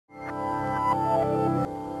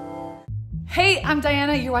Hey, I'm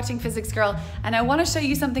Dianna, you're watching Physics Girl, and I want to show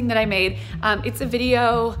you something that I made. It's a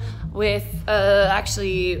video with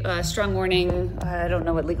actually a strong warning. I don't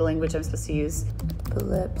know what legal language I'm supposed to use.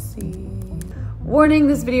 Epilepsy. Warning,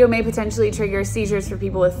 this video may potentially trigger seizures for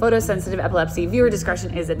people with photosensitive epilepsy. Viewer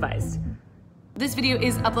discretion is advised. This video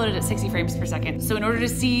is uploaded at 60 frames per second. So in order to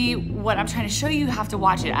see what I'm trying to show you, you have to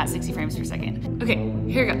watch it at 60 frames per second.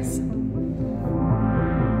 Okay, here goes.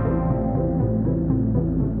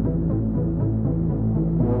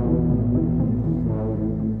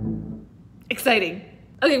 Exciting.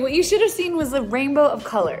 Okay, what you should have seen was a rainbow of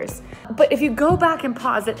colors. But if you go back and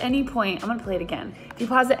pause at any point, I'm gonna play it again. If you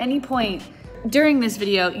pause at any point during this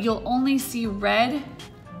video, you'll only see red,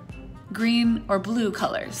 green, or blue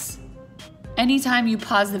colors anytime you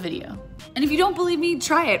pause the video. And if you don't believe me,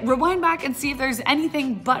 try it. Rewind back and see if there's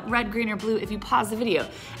anything but red, green, or blue if you pause the video.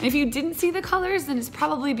 And if you didn't see the colors, then it's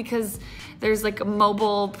probably because there's like a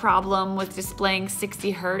mobile problem with displaying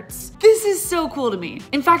 60 hertz. This is so cool to me.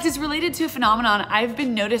 In fact, it's related to a phenomenon I've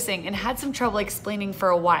been noticing and had some trouble explaining for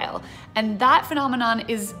a while. And that phenomenon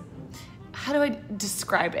is, how do I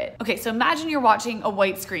describe it? Okay, so imagine you're watching a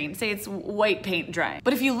white screen, say it's white paint drying.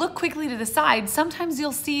 But if you look quickly to the side, sometimes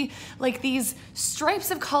you'll see like these stripes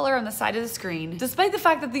of color on the side of the screen, despite the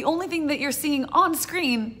fact that the only thing that you're seeing on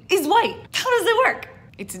screen is white. How does it work?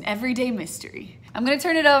 It's an everyday mystery. I'm gonna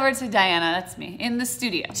turn it over to Dianna, that's me, in the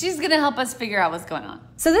studio. She's gonna help us figure out what's going on.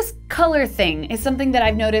 So this color thing is something that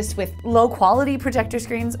I've noticed with low quality projector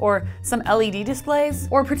screens or some LED displays,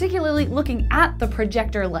 or particularly looking at the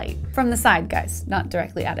projector light from the side, guys, not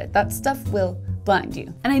directly at it. That stuff will blind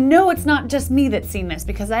you. And I know it's not just me that's seen this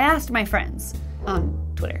because I asked my friends on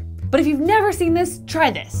Twitter. But if you've never seen this,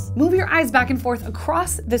 try this. Move your eyes back and forth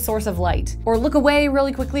across the source of light, or look away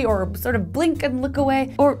really quickly, or sort of blink and look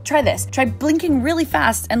away, or try this. Try blinking really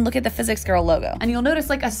fast and look at the Physics Girl logo, and you'll notice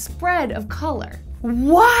like a spread of color.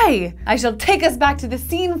 Why? I shall take us back to the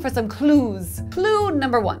scene for some clues. Clue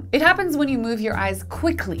number 1. It happens when you move your eyes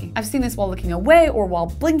quickly. I've seen this while looking away, or while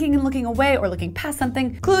blinking and looking away, or looking past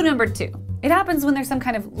something. Clue number 2. It happens when there's some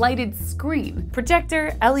kind of lighted screen,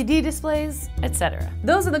 projector, LED displays, etc.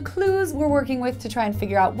 Those are the clues we're working with to try and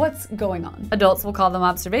figure out what's going on. Adults will call them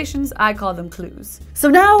observations, I call them clues. So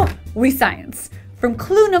now we science. From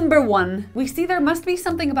clue number 1, we see there must be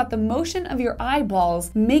something about the motion of your eyeballs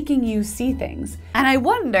making you see things. And I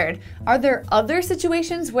wondered, are there other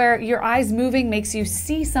situations where your eyes moving makes you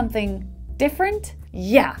see something different?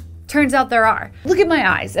 Yeah, turns out there are. Look at my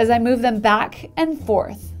eyes as I move them back and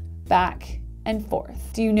forth. Back and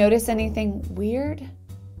forth. Do you notice anything weird?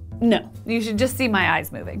 No, you should just see my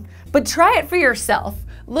eyes moving. But try it for yourself.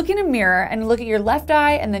 Look in a mirror and look at your left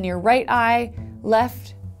eye and then your right eye,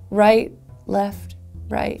 left, right, left,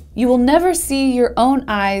 right. You will never see your own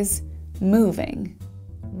eyes moving.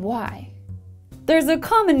 Why? There's a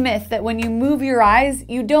common myth that when you move your eyes,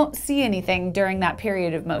 you don't see anything during that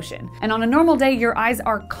period of motion. And on a normal day, your eyes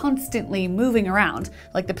are constantly moving around,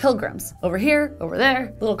 like the pilgrims. Over here, over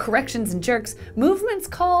there, little corrections and jerks, movements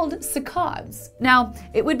called saccades. Now,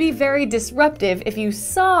 it would be very disruptive if you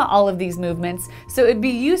saw all of these movements, so it'd be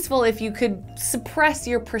useful if you could suppress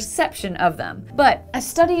your perception of them. But a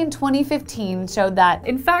study in 2015 showed that,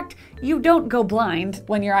 in fact, you don't go blind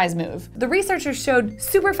when your eyes move. The researchers showed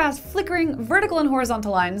super fast flickering vertical and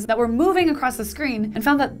horizontal lines that were moving across the screen and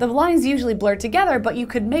found that the lines usually blurred together, but you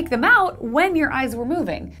could make them out when your eyes were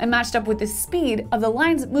moving and matched up with the speed of the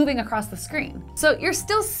lines moving across the screen. So you're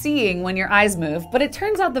still seeing when your eyes move, but it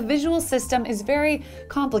turns out the visual system is very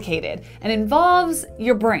complicated and involves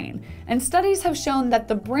your brain. And studies have shown that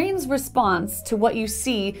the brain's response to what you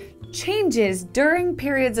see changes during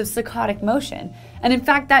periods of saccadic motion. And in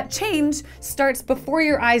fact, that change starts before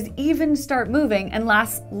your eyes even start moving and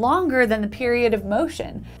lasts longer than the period of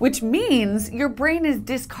motion, which means your brain is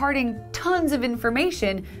discarding tons of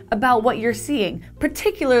information about what you're seeing,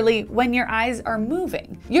 particularly when your eyes are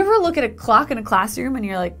moving. You ever look at a clock in a classroom and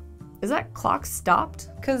you're like, is that clock stopped?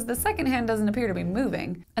 Because the second hand doesn't appear to be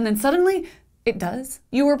moving. And then suddenly, it does.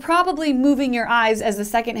 You were probably moving your eyes as the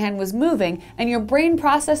second hand was moving, and your brain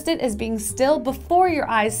processed it as being still before your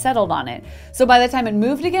eyes settled on it. So by the time it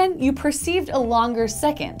moved again, you perceived a longer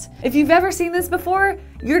second. If you've ever seen this before,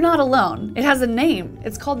 you're not alone. It has a name.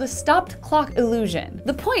 It's called the stopped clock illusion.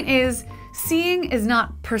 The point is, seeing is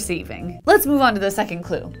not perceiving. Let's move on to the second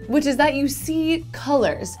clue, which is that you see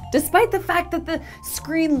colors, despite the fact that the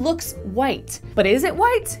screen looks white. But is it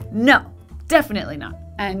white? No, definitely not.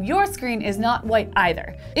 And your screen is not white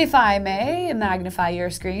either. If I may magnify your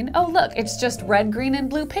screen, oh look, it's just red, green, and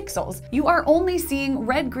blue pixels. You are only seeing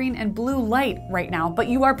red, green, and blue light right now, but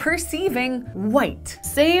you are perceiving white.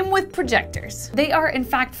 Same with projectors. They are in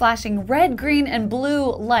fact flashing red, green, and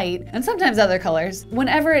blue light, and sometimes other colors,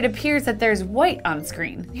 whenever it appears that there's white on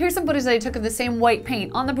screen. Here's some footage that I took of the same white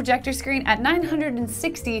paint on the projector screen at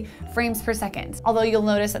 960 frames per second. Although you'll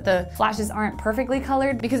notice that the flashes aren't perfectly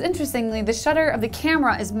colored, because interestingly, the shutter of the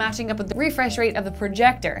camera is matching up with the refresh rate of the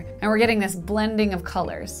projector, and we're getting this blending of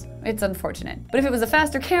colors. It's unfortunate. But if it was a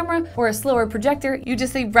faster camera or a slower projector, you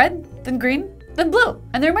just say red, then green, then blue.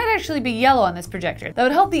 And there might actually be yellow on this projector. That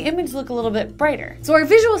would help the image look a little bit brighter. So our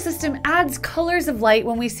visual system adds colors of light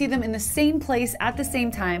when we see them in the same place at the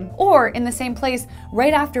same time, or in the same place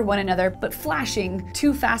right after one another, but flashing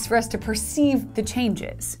too fast for us to perceive the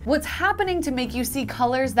changes. What's happening to make you see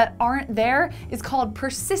colors that aren't there is called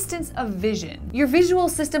persistence of vision. Your visual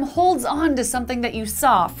system holds on to something that you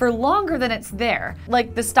saw for longer than it's there,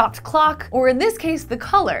 like the stopped clock, or in this case, the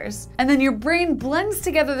colors. And then your brain blends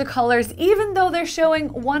together the colors even though they're showing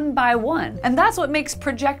one by one. And that's what makes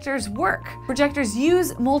projectors work. Projectors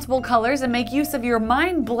use multiple colors and make use of your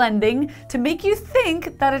mind blending to make you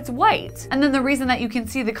think that it's white. And then the reason that you can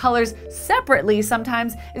see the colors separately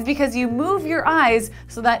sometimes is because you move your eyes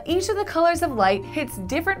so that each of the colors of light hits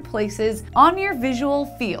different places on your visual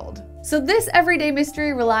field. So this everyday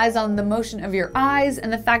mystery relies on the motion of your eyes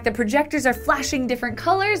and the fact that projectors are flashing different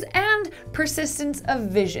colors and persistence of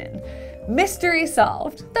vision. Mystery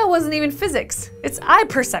solved. That wasn't even physics. It's eye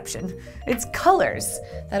perception. It's colors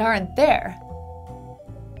that aren't there.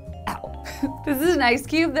 Ow. This is an ice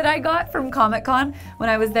cube that I got from Comic-Con when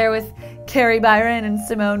I was there with Carrie Byron and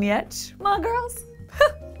Simone Yetch. My girls.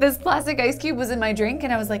 This plastic ice cube was in my drink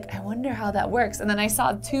and I was like, I wonder how that works. And then I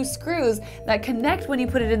saw 2 screws that connect when you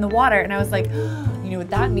put it in the water. And I was like, you know what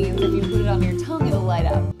that means? If you put it on your tongue, it'll light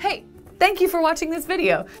up. Hey. Thank you for watching this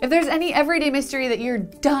video. If there's any everyday mystery that you're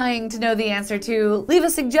dying to know the answer to, leave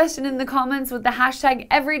a suggestion in the comments with the hashtag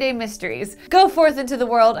everydaymysteries. Go forth into the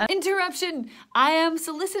world. Interruption! I am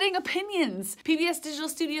soliciting opinions. PBS Digital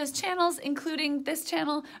Studios channels, including this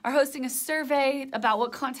channel, are hosting a survey about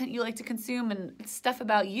what content you like to consume and stuff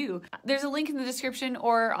about you. There's a link in the description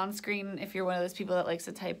or on screen if you're one of those people that likes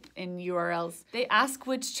to type in URLs. They ask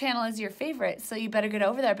which channel is your favorite, so you better get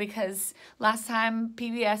over there because last time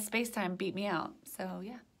PBS Spacetime beat me out, so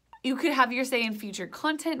yeah. You could have your say in future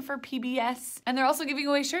content for PBS, and they're also giving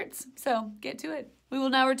away shirts, so get to it. We will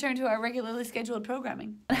now return to our regularly scheduled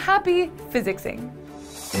programming. Happy physicsing.